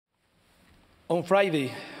On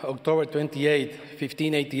Friday, October 28,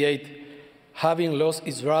 1588, having lost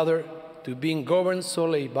its rudder to being governed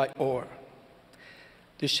solely by oar,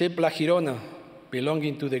 the ship La Girona,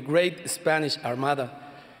 belonging to the great Spanish Armada,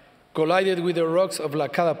 collided with the rocks of La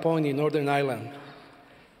Cada Point in Northern Ireland.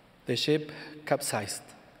 The ship capsized.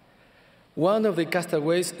 One of the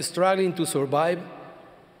castaways, struggling to survive,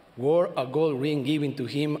 wore a gold ring given to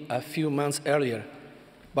him a few months earlier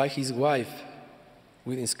by his wife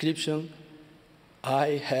with the inscription,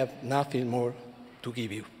 "I have nothing more to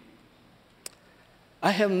give you."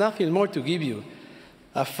 I have nothing more to give you,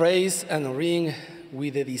 a phrase and a ring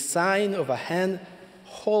with the design of a hand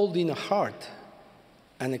holding a heart,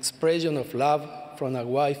 an expression of love from a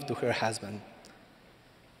wife to her husband.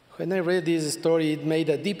 When I read this story, it made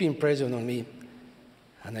a deep impression on me,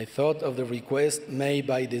 and I thought of the request made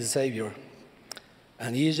by the Savior,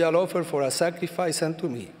 "And ye shall offer for a sacrifice unto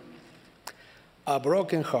me a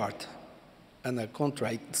broken heart and a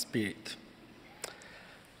contrite spirit."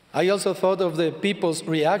 I also thought of the people's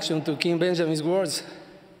reaction to King Benjamin's words,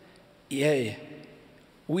 "Yea,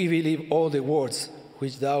 we believe all the words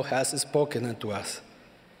which thou hast spoken unto us,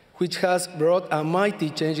 which has brought a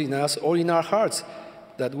mighty change in us or in our hearts,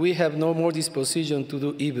 that we have no more disposition to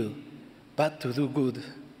do evil, but to do good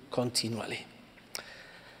continually."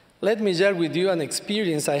 Let me share with you an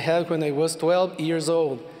experience I had when I was 12 years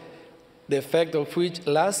old, the effect of which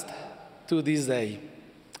lasts to this day.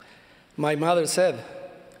 My mother said,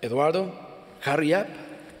 "Eduardo, hurry up.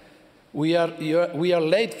 We are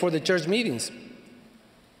late for the church meetings."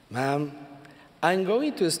 "Ma'am, I'm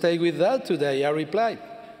going to stay with Dad today," I replied.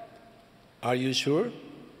 "Are you sure?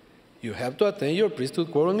 You have to attend your priesthood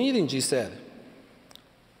quorum meeting," she said.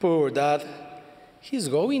 "Poor Dad, he's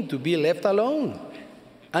going to be left alone.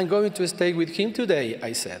 I'm going to stay with him today,"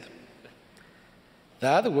 I said.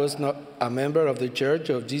 Dad was not a member of the Church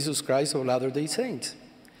of Jesus Christ of Latter-day Saints.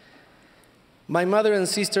 My mother and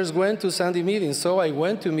sisters went to Sunday meetings, so I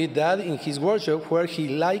went to meet Dad in his workshop where he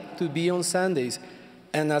liked to be on Sundays.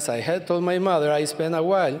 And as I had told my mother, I spent a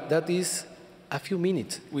while, that is, a few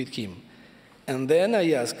minutes with him. And then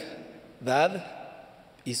I asked, "Dad,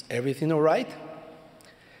 is everything all right?"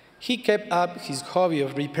 He kept up his hobby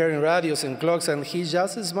of repairing radios and clocks, and he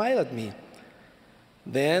just smiled at me.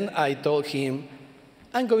 Then I told him,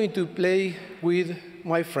 "I'm going to play with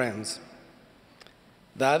my friends."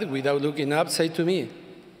 Dad, without looking up, said to me,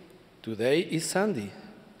 "Today is Sunday.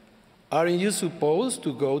 Aren't you supposed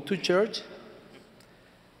to go to church?"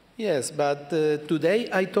 "Yes, but today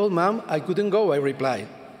I told Mom I couldn't go," I replied.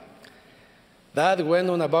 Dad went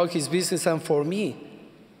on about his business, and for me,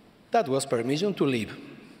 that was permission to leave.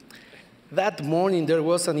 That morning, there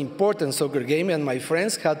was an important soccer game, and my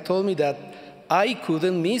friends had told me that I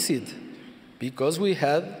couldn't miss it because we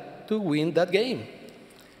had to win that game.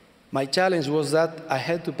 My challenge was that I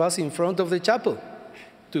had to pass in front of the chapel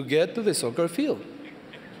to get to the soccer field.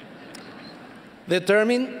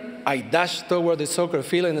 Determined, I dashed toward the soccer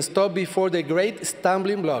field and stopped before the great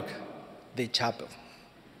stumbling block, the chapel.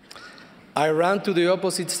 I ran to the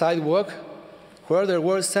opposite sidewalk where there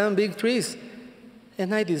were some big trees,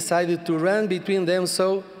 and I decided to run between them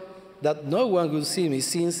so that no one would see me,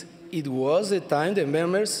 since it was the time the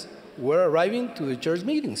members were arriving to the church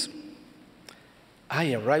meetings.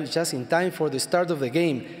 I arrived just in time for the start of the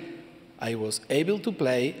game. I was able to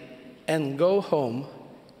play and go home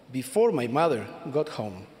before my mother got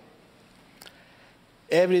home.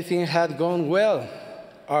 Everything had gone well.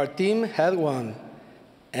 Our team had won,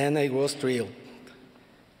 and I was thrilled.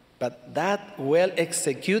 But that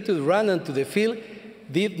well-executed run onto the field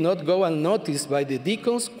did not go unnoticed by the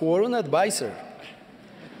deacon's quorum advisor.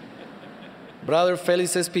 Brother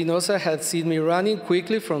Felix Espinosa had seen me running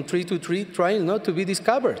quickly from tree to tree, trying not to be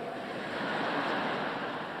discovered.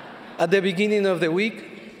 At the beginning of the week,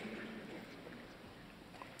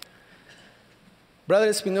 Brother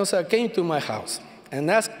Espinosa came to my house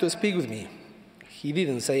and asked to speak with me. He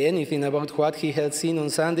didn't say anything about what he had seen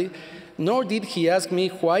on Sunday, nor did he ask me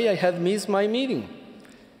why I had missed my meeting.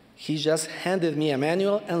 He just handed me a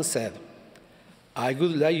manual and said, "I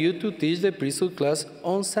would like you to teach the priesthood class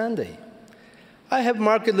on Sunday. I have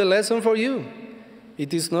marked the lesson for you.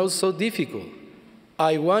 It is not so difficult.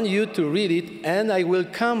 I want you to read it, and I will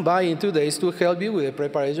come by in 2 days to help you with the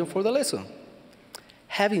preparation for the lesson."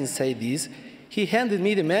 Having said this, he handed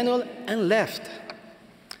me the manual and left.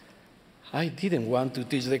 I didn't want to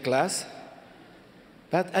teach the class,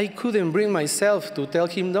 but I couldn't bring myself to tell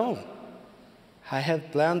him no. I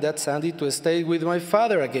had planned that Sunday to stay with my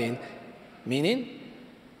father again, meaning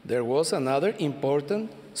there was another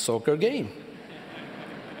important soccer game.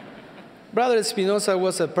 Brother Espinosa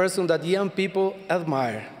was a person that young people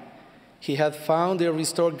admire. He had found the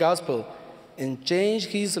restored gospel and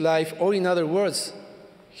changed his life, or in other words,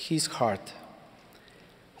 his heart.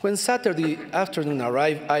 When Saturday afternoon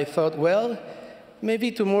arrived, I thought, well,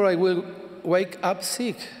 maybe tomorrow I will wake up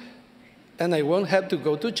sick and I won't have to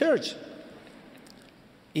go to church.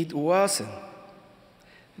 It wasn't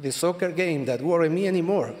the soccer game that worried me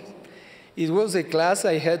anymore. It was a class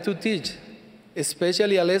I had to teach,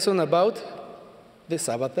 especially a lesson about the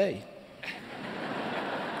Sabbath day.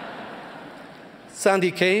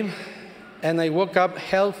 Sunday came, and I woke up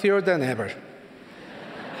healthier than ever.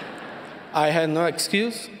 I had no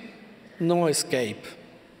excuse, no escape.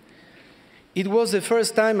 It was the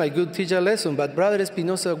first time I could teach a lesson, but Brother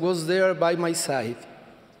Espinosa was there by my side.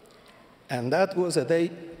 And that was a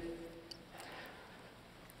day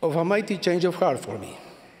of a mighty change of heart for me.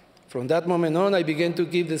 From that moment on, I began to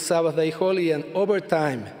keep the Sabbath day holy, and over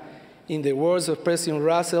time, in the words of President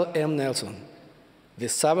Russell M. Nelson, the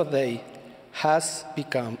Sabbath day has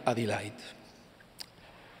become a delight.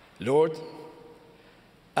 Lord,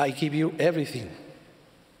 I give you everything.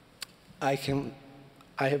 I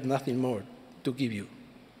have nothing more to give you.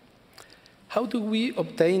 How do we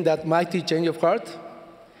obtain that mighty change of heart?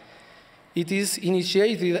 It is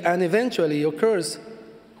initiated and eventually occurs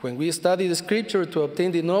when we study the Scripture to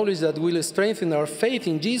obtain the knowledge that will strengthen our faith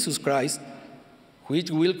in Jesus Christ,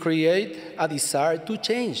 which will create a desire to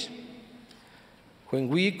change. When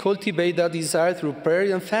we cultivate that desire through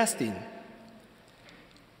prayer and fasting,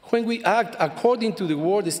 when we act according to the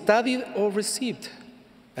word studied or received,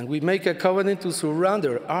 and we make a covenant to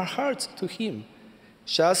surrender our hearts to Him,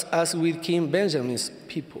 just as with King Benjamin's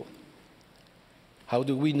people. How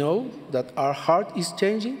do we know that our heart is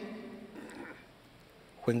changing?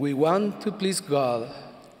 When we want to please God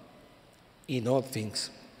in all things.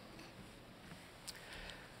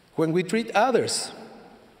 When we treat others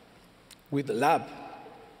with love,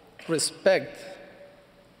 respect,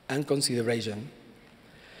 and consideration.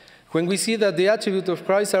 When we see that the attributes of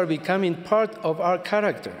Christ are becoming part of our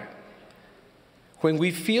character. When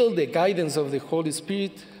we feel the guidance of the Holy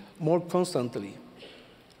Spirit more constantly.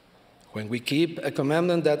 When we keep a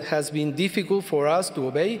commandment that has been difficult for us to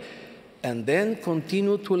obey and then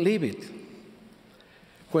continue to live it.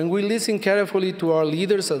 When we listen carefully to our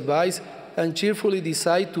leaders' advice and cheerfully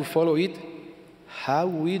decide to follow it, have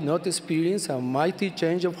we not experienced a mighty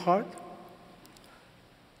change of heart?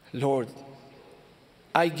 Lord,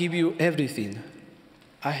 I give you everything.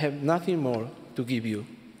 I have nothing more to give you.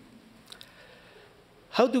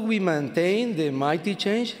 How do we maintain the mighty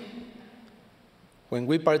change? When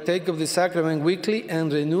we partake of the sacrament weekly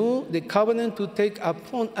and renew the covenant to take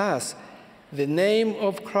upon us the name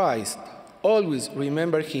of Christ, always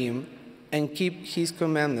remember Him and keep His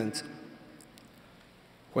commandments.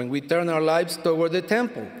 When we turn our lives toward the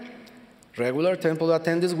temple, regular temple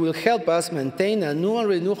attendance will help us maintain a new and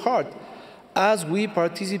renewed heart as we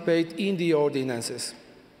participate in the ordinances.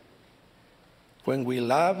 When we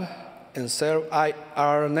love and serve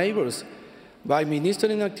our neighbors by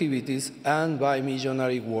ministering activities and by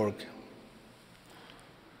missionary work.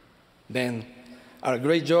 Then our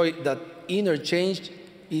great joy that inner change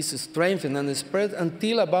is strengthened and spread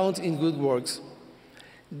until abounds in good works.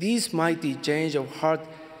 This mighty change of heart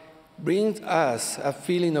brings us a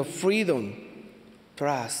feeling of freedom,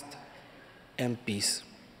 trust, and peace.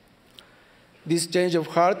 This change of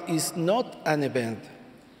heart is not an event.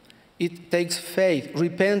 It takes faith,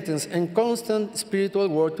 repentance, and constant spiritual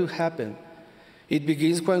work to happen. It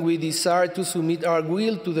begins when we desire to submit our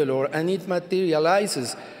will to the Lord, and it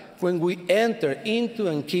materializes when we enter into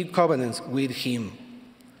and keep covenants with Him.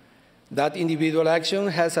 That individual action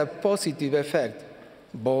has a positive effect,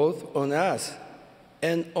 both on us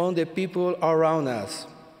and on the people around us.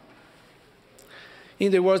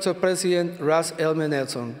 In the words of President Russell M.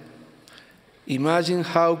 Nelson, imagine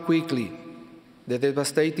how quickly the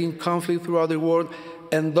devastating conflict throughout the world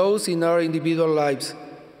and those in our individual lives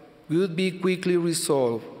would be quickly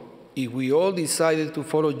resolved if we all decided to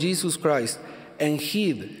follow Jesus Christ and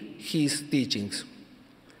heed His teachings.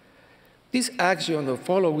 This action of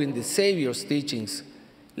following the Savior's teachings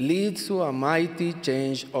leads to a mighty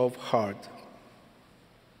change of heart.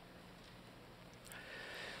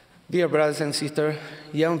 Dear brothers and sisters,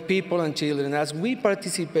 young people and children, as we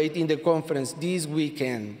participate in the conference this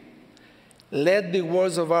weekend, let the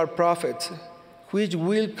words of our prophets, which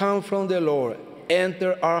will come from the Lord,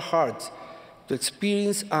 enter our hearts to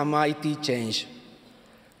experience a mighty change.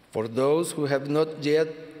 For those who have not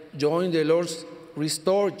yet joined the Lord's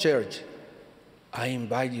restored church, I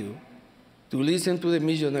invite you to listen to the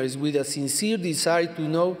missionaries with a sincere desire to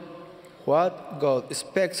know what God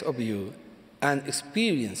expects of you and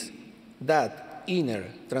experience that inner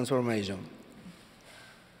transformation.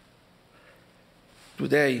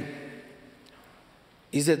 Today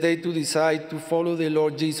is the day to decide to follow the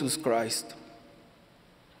Lord Jesus Christ.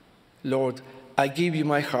 Lord, I give you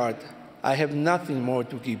my heart. I have nothing more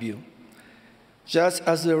to give you. Just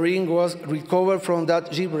as the ring was recovered from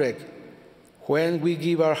that shipwreck, when we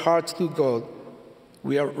give our hearts to God,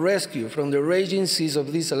 we are rescued from the raging seas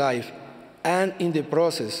of this life, and in the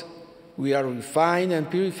process, we are refined and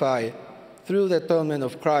purified through the atonement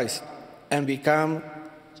of Christ and become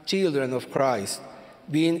children of Christ,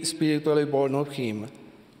 being spiritually born of Him.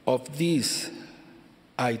 Of this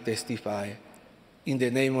I testify. In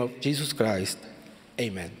the name of Jesus Christ,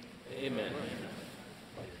 amen. Amen.